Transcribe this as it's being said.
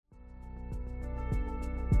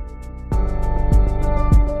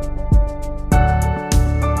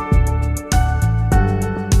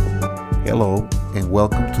Hello, and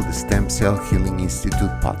welcome to the Stem Cell Healing Institute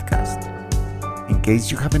podcast. In case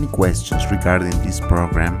you have any questions regarding this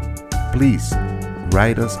program, please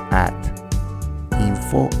write us at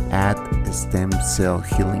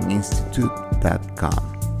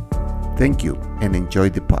info@stemcellhealinginstitute.com. Thank you and enjoy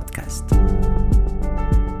the podcast.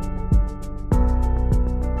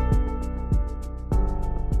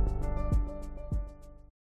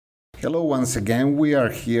 Hello, once again, we are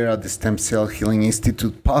here at the Stem Cell Healing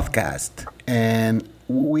Institute podcast, and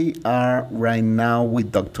we are right now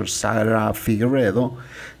with Dr. Sara Figueredo.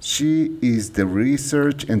 She is the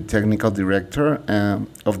Research and Technical Director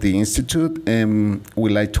of the Institute, and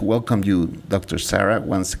we'd like to welcome you, Dr. Sara,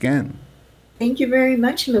 once again. Thank you very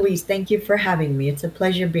much, Luis. Thank you for having me. It's a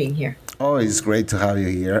pleasure being here. Oh, it's great to have you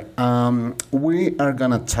here. We are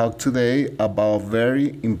going to talk today about a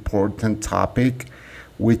very important topic,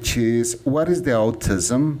 which is what is the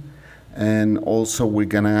autism, and also we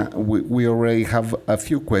already have a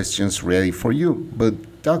few questions ready for you. But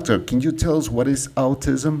doctor, can you tell us what is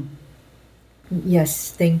autism?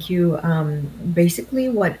 Yes, thank you. Basically,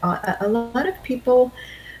 what a lot of people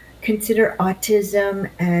consider autism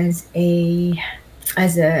as a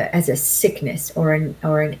sickness or an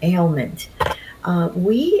ailment.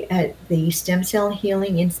 We at the Stem Cell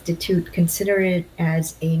Healing Institute consider it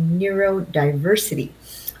as a neurodiversity.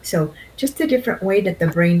 So just the different way that the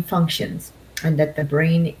brain functions and that the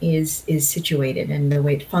brain is situated and the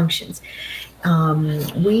way it functions.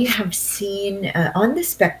 We have seen on the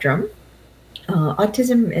spectrum,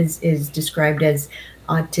 autism is described as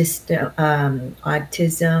autism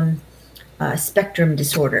spectrum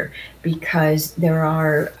disorder because there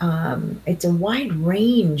are it's a wide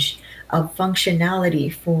range of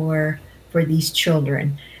functionality for these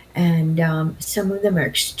children. And some of them are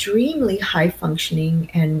extremely high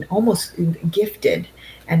functioning and almost gifted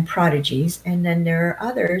and prodigies. And then there are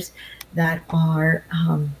others that are,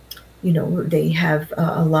 they have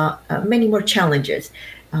many more challenges,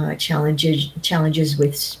 challenges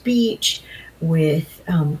with speech, with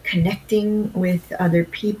connecting with other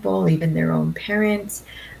people, even their own parents,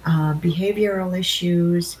 behavioral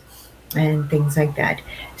issues, and things like that.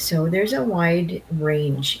 So there's a wide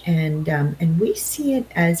range, and we see it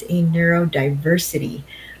as a neurodiversity.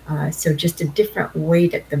 So just a different way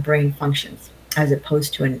that the brain functions, as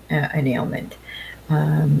opposed to an ailment.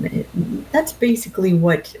 That's basically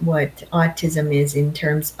what autism is in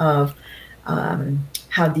terms of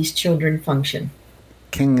how these children function.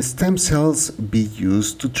 Can stem cells be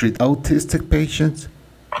used to treat autistic patients?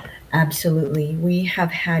 Absolutely. We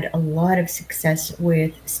have had a lot of success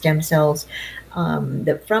with stem cells from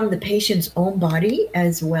the patient's own body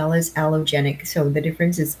as well as allogenic. So the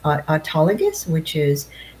difference is autologous, which is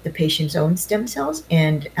the patient's own stem cells,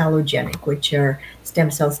 and allogenic, which are stem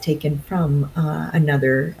cells taken from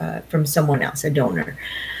from someone else, a donor.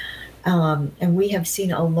 And we have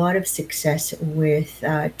seen a lot of success with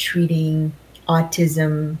treating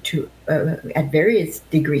autism at various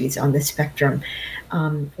degrees on the spectrum.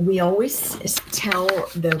 We always tell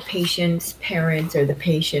the patient's parents or the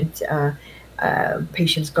patient's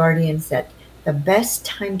guardians that the best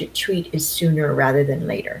time to treat is sooner rather than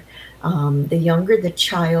later. The younger the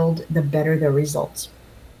child, the better the results.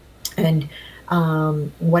 And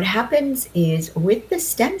what happens is with the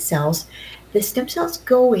stem cells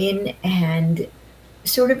go in and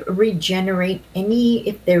sort of regenerate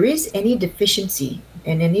if there is any deficiency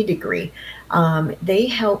in any degree. They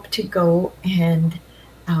help to go and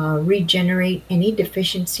regenerate any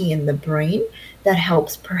deficiency in the brain that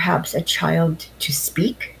helps perhaps a child to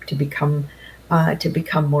speak, to become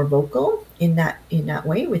more vocal in that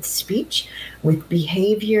way, with speech, with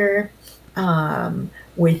behavior,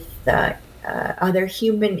 with other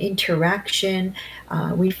human interaction.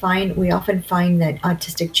 We often find that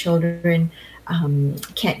autistic children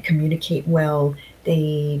can't communicate well.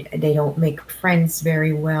 They don't make friends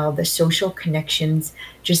very well. The social connections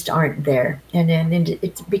just aren't there, and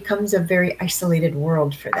it becomes a very isolated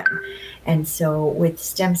world for them. And so with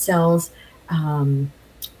stem cells,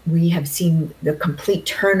 we have seen the complete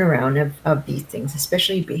turnaround of these things,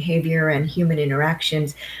 especially behavior and human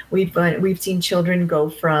interactions. We've seen children go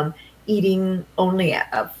from eating only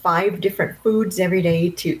 5 different foods every day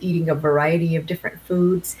to eating a variety of different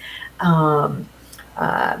foods.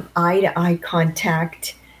 Eye-to-eye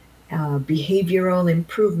contact, behavioral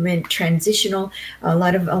improvement, transitional. A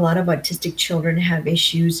lot of autistic children have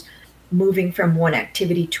issues moving from one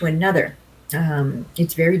activity to another.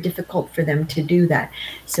 It's very difficult for them to do that.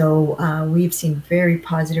 So we've seen very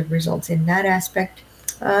positive results in that aspect.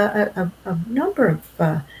 A number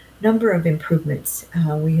of improvements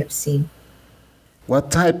we have seen.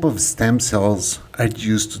 What type of stem cells are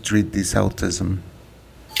used to treat this autism?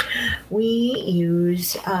 We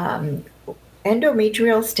use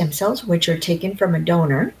endometrial stem cells, which are taken from a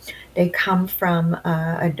donor. They come from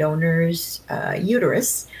a donor's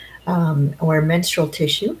uterus or menstrual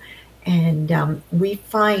tissue. And we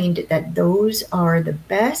find that those are the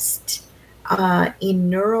best in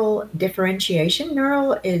neural differentiation.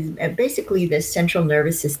 Neural is basically the central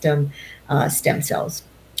nervous system stem cells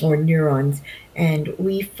or neurons. And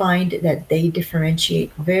we find that they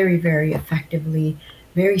differentiate very, very effectively,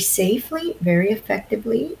 very safely, very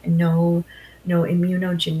effectively. No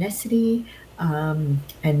immunogenicity, and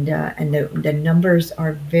the numbers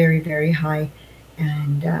are very, very high.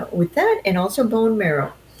 And with that, and also bone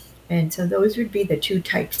marrow. And so those would be the two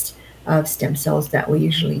types of stem cells that we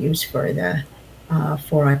usually use for children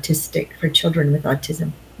with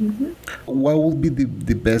autism. Mhm. What will be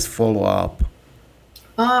the best follow up?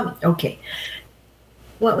 Okay.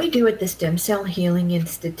 What we do at the Stem Cell Healing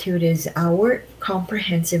Institute is our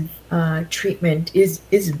comprehensive treatment is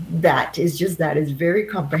very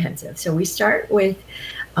comprehensive. So we start with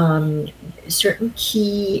certain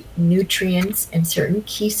key nutrients and certain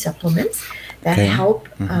key supplements that Okay. help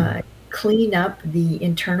Hmm. clean up the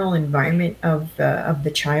internal environment of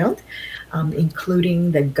the child,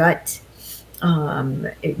 including the gut,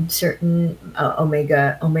 certain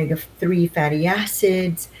omega 3 fatty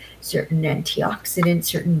acids, certain antioxidants,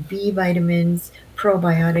 certain B vitamins,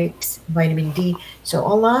 probiotics, vitamin D. So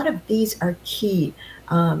a lot of these are key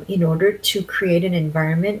in order to create an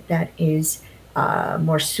environment that is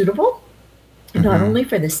more suitable, not Hmm. only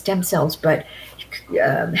for the stem cells, but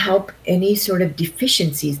help any sort of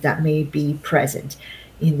deficiencies that may be present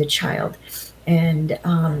in the child. And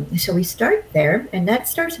so we start there, and that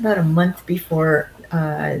starts about a month before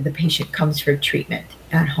the patient comes for treatment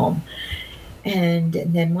at home. And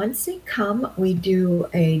then once they come, we do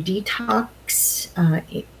a detox,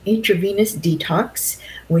 intravenous detox,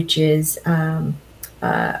 which is a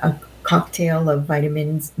cocktail of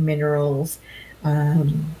vitamins, minerals,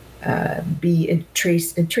 um,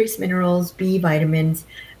 trace minerals, B vitamins,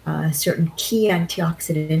 certain key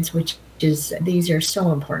antioxidants, which is these are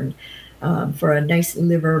so important for a nice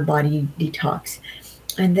liver body detox.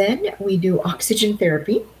 And then we do oxygen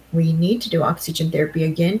therapy. We need to do oxygen therapy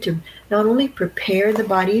again to not only prepare the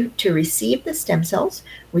body to receive the stem cells,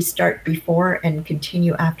 we start before and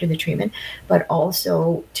continue after the treatment, but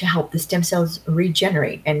also to help the stem cells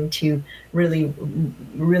regenerate and to really,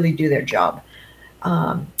 really do their job.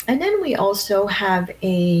 And then we also have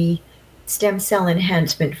a stem cell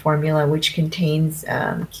enhancement formula, which contains,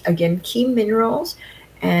 again, key minerals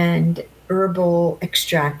and herbal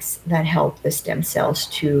extracts that help the stem cells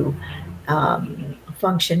to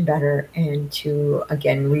function better and to,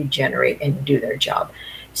 again, regenerate and do their job.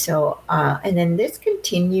 So, and then this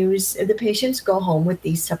continues, the patients go home with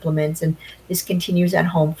these supplements, and this continues at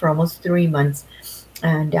home for almost 3 months.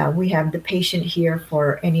 And we have the patient here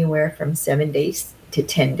for anywhere from 7 days to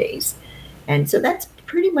 10 days. And so that's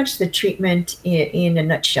pretty much the treatment in a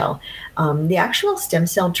nutshell. The actual stem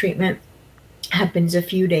cell treatment happens a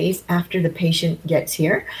few days after the patient gets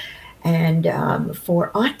here. And for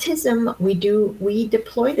autism, we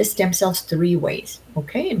deploy the stem cells 3 ways,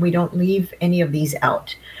 okay? And we don't leave any of these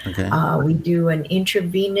out. Okay. We do an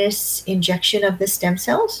intravenous injection of the stem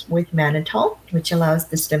cells with mannitol, which allows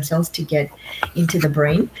the stem cells to get into the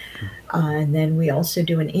brain. And then we also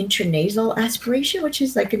do an intranasal aspiration, which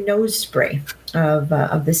is like a nose spray of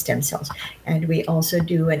the stem cells. And we also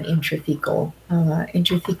do an intrathecal.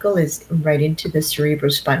 Intrathecal is right into the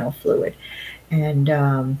cerebrospinal fluid. And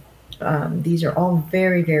these are all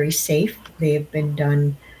very, very safe. They have been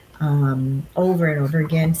done over and over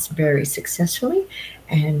again, very successfully,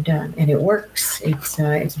 and it works.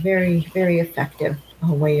 It's very, very effective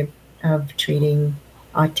way of treating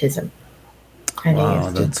autism and Wow,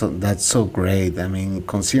 ASD. that's so great. I mean,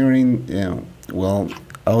 considering well,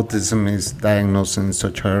 autism is diagnosed in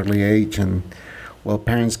such early age, and well,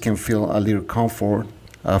 parents can feel a little comfort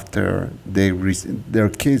after their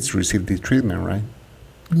kids receive the treatment, right?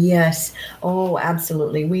 Yes. Oh,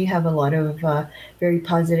 absolutely. We have a lot of very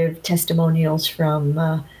positive testimonials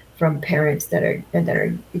from parents that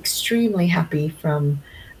are extremely happy from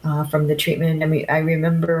the treatment. I mean, I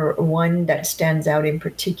remember one that stands out in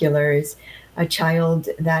particular is a child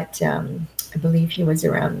that I believe he was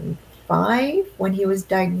around 5 when he was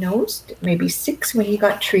diagnosed, maybe 6 when he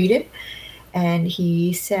got treated, and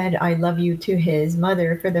he said "I love you" to his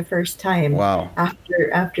mother for the first time Wow.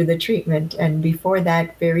 after the treatment, and before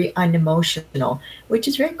that, very unemotional, which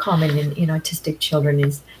is very common in autistic children.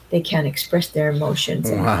 Is they can't express their emotions,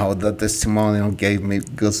 and Wow, that testimonial gave me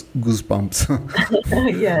goosebumps.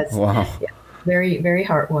 yes, Wow. yeah, very very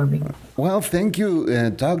heartwarming. Well, thank you,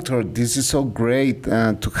 Doctor. This is so great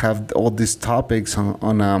to have all these topics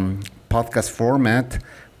on podcast format.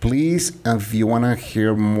 Please, if you want to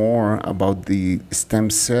hear more about the stem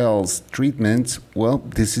cells treatments, well,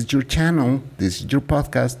 this is your channel, this is your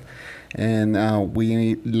podcast, and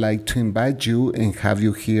we like to invite you and have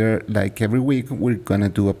you here like every week. We're going to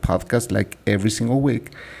do a podcast like every single week,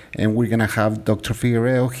 and we're going to have Dr.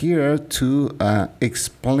 Figueredo here to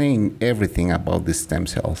explain everything about the stem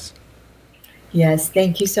cells. Yes,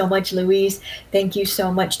 thank you so much, Louise. Thank you so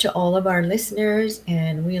much to all of our listeners,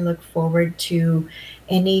 and we look forward to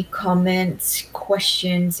any comments,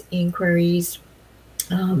 questions, inquiries.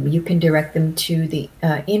 You can direct them to the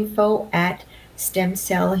info at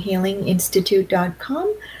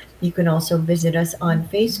stemcellhealinginstitute.com. You can also visit us on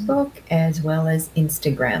Facebook as well as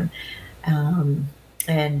Instagram. Um,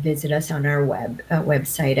 and visit us on our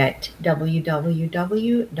website at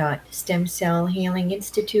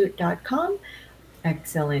www.stemcellhealinginstitute.com.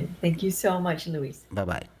 Excellent. Thank you so much, Luis. Bye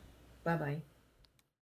bye. Bye bye.